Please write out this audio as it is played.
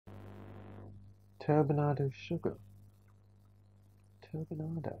Turbinado sugar.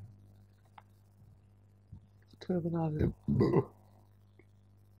 Turbinado. Turbinado.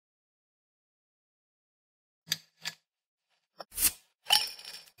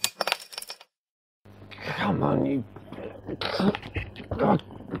 Come on, you. God,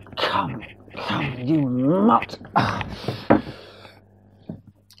 come, you mutt.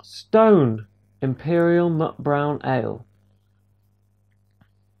 Stone Imperial Mutt Brown Ale.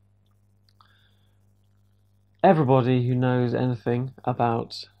 Everybody who knows anything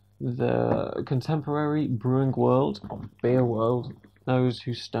about the contemporary brewing world, or beer world, knows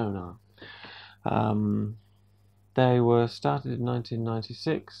who Stone are. They were started in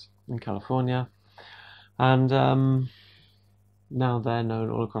 1996 in California, and now they're known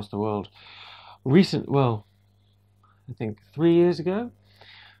all across the world. I think 3 years ago,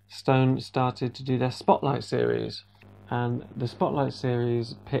 Stone started to do their Spotlight series, and the Spotlight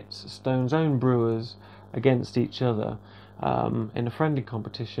series pits Stone's own brewers against each other in a friendly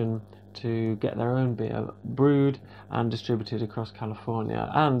competition to get their own beer brewed and distributed across California,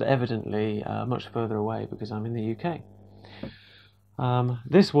 and evidently much further away because I'm in the UK.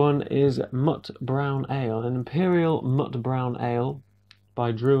 This one is Mutt Brown Ale, an Imperial Mutt Brown Ale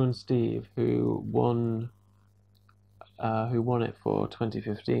by Drew and Steve, who won it for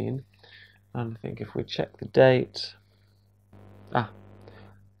 2015. And I think if we check the date,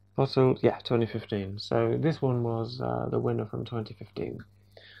 bottled, 2015. So this one was the winner from 2015.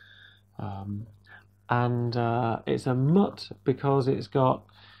 And it's a mutt because it's got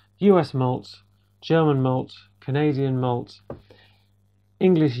US malt, German malt, Canadian malt,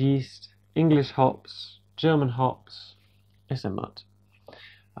 English yeast, English hops, German hops. It's a mutt.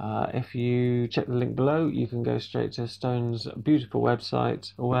 If you check the link below, you can go straight to Stone's beautiful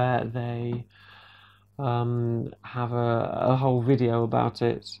website where they have a whole video about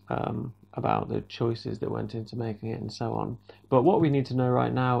it, about the choices that went into making it and so on. But what we need to know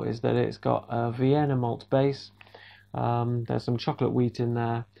right now is that it's got a Vienna malt base. There's some chocolate wheat in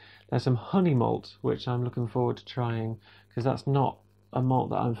there. There's some honey malt, which I'm looking forward to trying because that's not a malt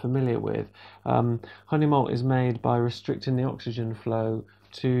that I'm familiar with. Honey malt is made by restricting the oxygen flow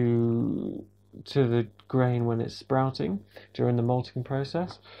to the grain when it's sprouting during the malting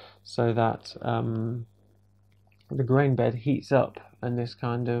process, so that the grain bed heats up, and this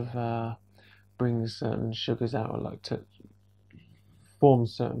kind of brings certain sugars out, or like to form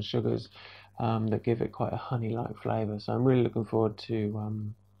certain sugars that give it quite a honey-like flavour. So I'm really looking forward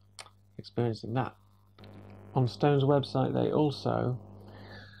to experiencing that. On Stone's website, they also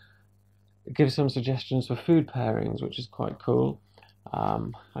give some suggestions for food pairings, which is quite cool.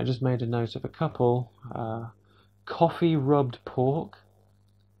 I just made a note of a couple. Coffee rubbed pork,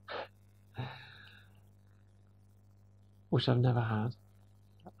 which I've never had,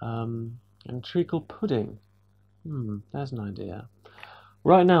 and treacle pudding. There's an idea.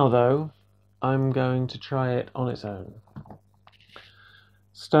 Right now, though, I'm going to try it on its own.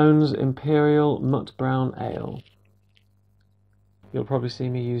 Stone's Imperial Mutt Brown Ale. You'll probably see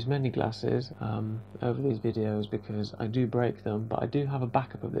me use many glasses over these videos because I do break them, but I do have a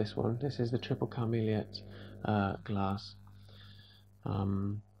backup of this one. This is the Triple Carmeliet glass.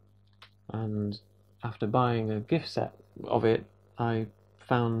 And after buying a gift set of it, I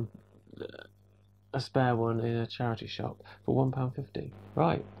found a spare one in a charity shop for £1.50.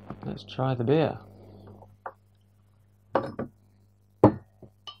 Right, let's try the beer.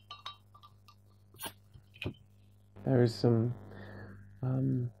 There is some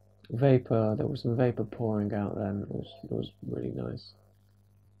vapor. There was some vapor pouring out then. It was really nice.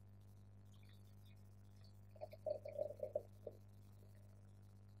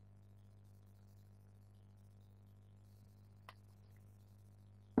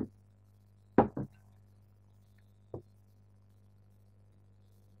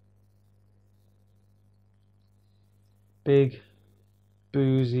 Big,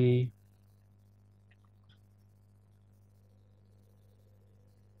 boozy,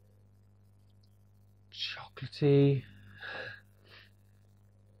 chocolatey.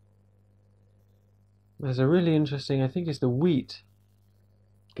 There's a really interesting, I think it's the wheat,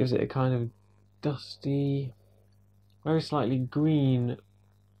 gives it a kind of dusty, very slightly green,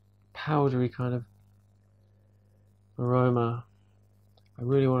 powdery kind of aroma. I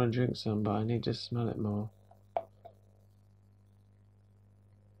really want to drink some, but I need to smell it more.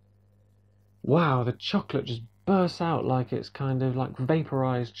 Wow, the chocolate just bursts out like it's kind of like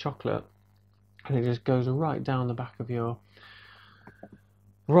vaporized chocolate, and it just goes right down the back of your,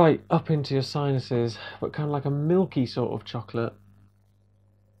 right up into your sinuses, but kind of like a milky sort of chocolate.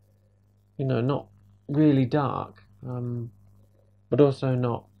 You know, not really dark, but also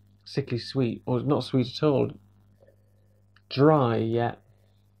not sickly sweet, or not sweet at all. Dry yet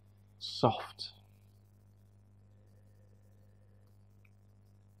soft.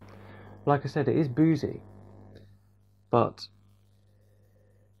 Like I said, it is boozy, but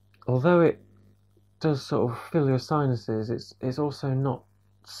although it does sort of fill your sinuses, it's also not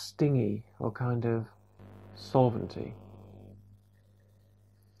stingy or kind of solventy.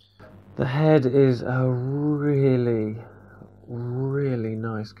 The head is a really, really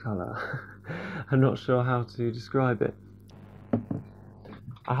nice colour. I'm not sure how to describe it.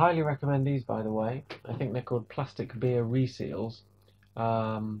 I highly recommend these, by the way. I think they're called plastic beer reseals,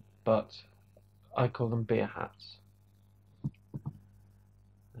 but I call them beer hats.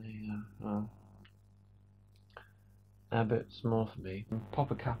 They're a bit small for me.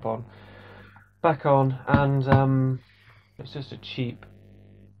 Pop a cap on, back on, and it's just a cheap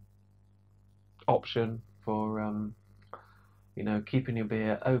option for keeping your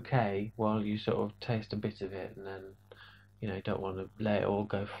beer okay while you sort of taste a bit of it, and then don't want to let it all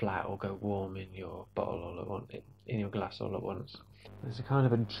go flat or go warm in your bottle all at once, in your glass all at once. There's a kind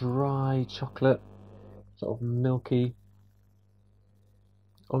of a dry chocolate, sort of milky,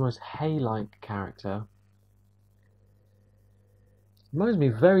 almost hay-like character. Reminds me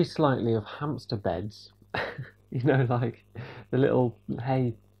very slightly of hamster beds. Like the little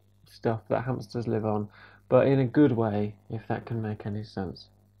hay stuff that hamsters live on, but in a good way, if that can make any sense.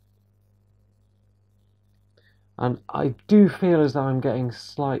 And I do feel as though I'm getting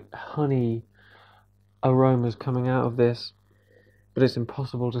slight honey aromas coming out of this, but it's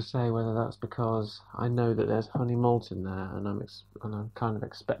impossible to say whether that's because I know that there's honey malt in there, and I'm kind of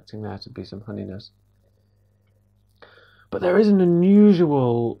expecting there to be some honeyness. But there is an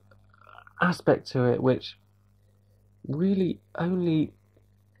unusual aspect to it, which really only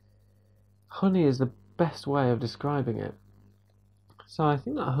honey is the best way of describing it. So I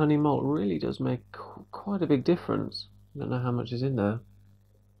think that honey malt really does make quite a big difference. I don't know how much is in there.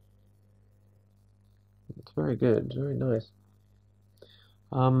 It's very good. It's very nice.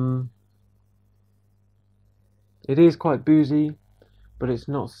 It is quite boozy, but it's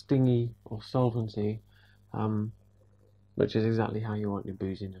not stingy or solventy, which is exactly how you want your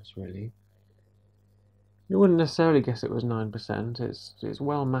booziness, really. You wouldn't necessarily guess it was 9%. It's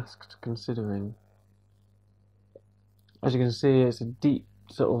well masked considering. As you can see, it's a deep,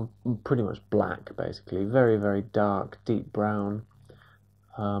 sort of pretty much black, basically. Very, very dark, deep brown.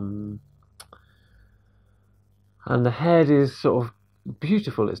 And the head is sort of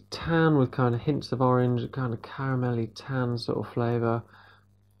beautiful. It's tan with kind of hints of orange, a kind of caramelly tan sort of flavour.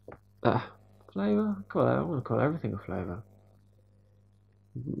 Flavour? I want to call everything a flavour.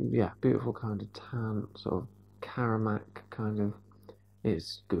 Yeah, beautiful kind of tan, sort of caramac kind of.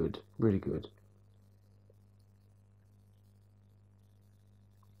 It's good, really good.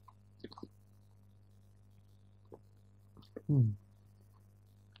 Mm.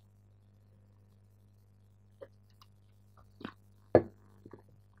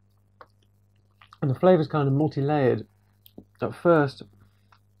 And the flavour's kind of multi-layered. At first,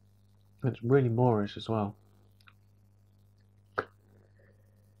 it's really Moorish as well.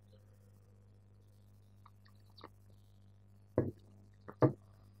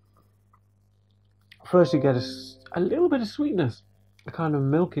 First, you get a little bit of sweetness, a kind of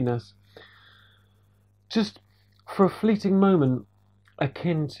milkiness, just for a fleeting moment,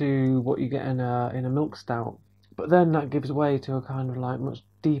 akin to what you get in a milk stout. But then that gives way to a kind of like much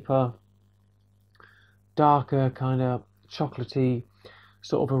deeper, darker, kind of chocolatey,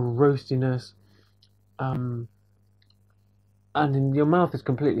 sort of a roastiness. And in your mouth is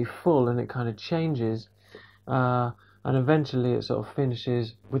completely full, and it kind of changes, and eventually it sort of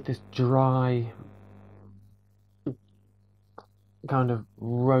finishes with this dry kind of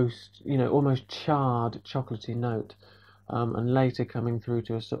roast, almost charred chocolatey note, and later coming through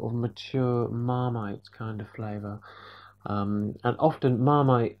to a sort of mature Marmite kind of flavour. And often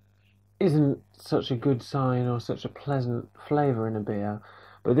Marmite isn't such a good sign or such a pleasant flavour in a beer,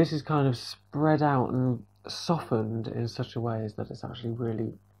 but this is kind of spread out and softened in such a way as that it's actually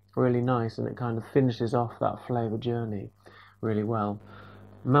really, really nice, and it kind of finishes off that flavour journey really well.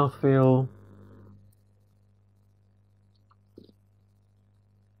 Mouthfeel.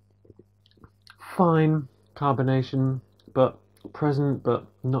 Fine carbonation, but present, but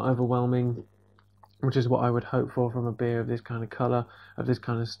not overwhelming, which is what I would hope for from a beer of this kind of colour, of this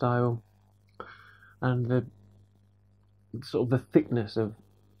kind of style. And the sort of the thickness of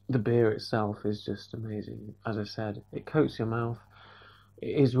the beer itself is just amazing. As I said, it coats your mouth.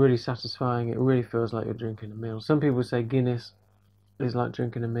 It is really satisfying. It really feels like you're drinking a meal. Some people say Guinness is like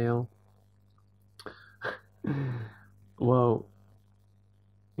drinking a meal. Well,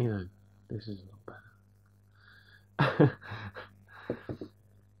 you know, this is a lot better.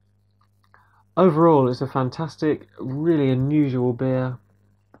 Overall, it's a fantastic, really unusual beer,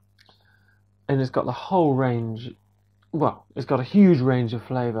 and it's got the whole range. Well, it's got a huge range of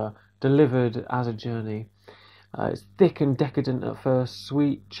flavour delivered as a journey. It's thick and decadent at first,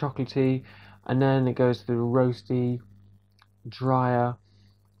 sweet, chocolatey, and then it goes through roasty, drier,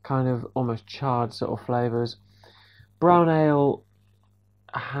 kind of almost charred sort of flavours. Brown ale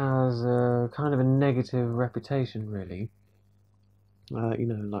has a kind of a negative reputation, really. You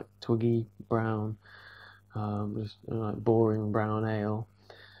know, like twiggy brown, just like boring brown ale,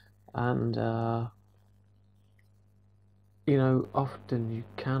 and you know, often you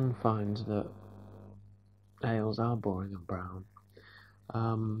can find that ales are boring and brown,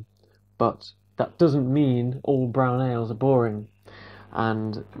 but that doesn't mean all brown ales are boring.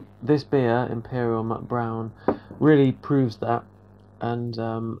 And this beer, Imperial Mutt Brown, really proves that. And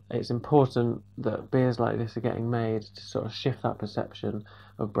it's important that beers like this are getting made to sort of shift that perception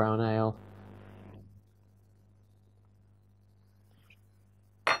of brown ale.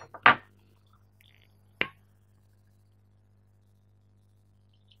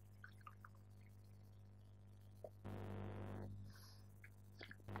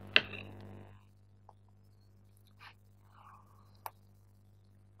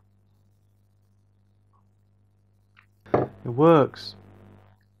 It works.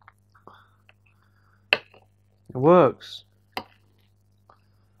 It works.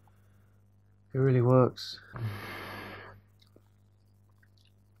 It really works.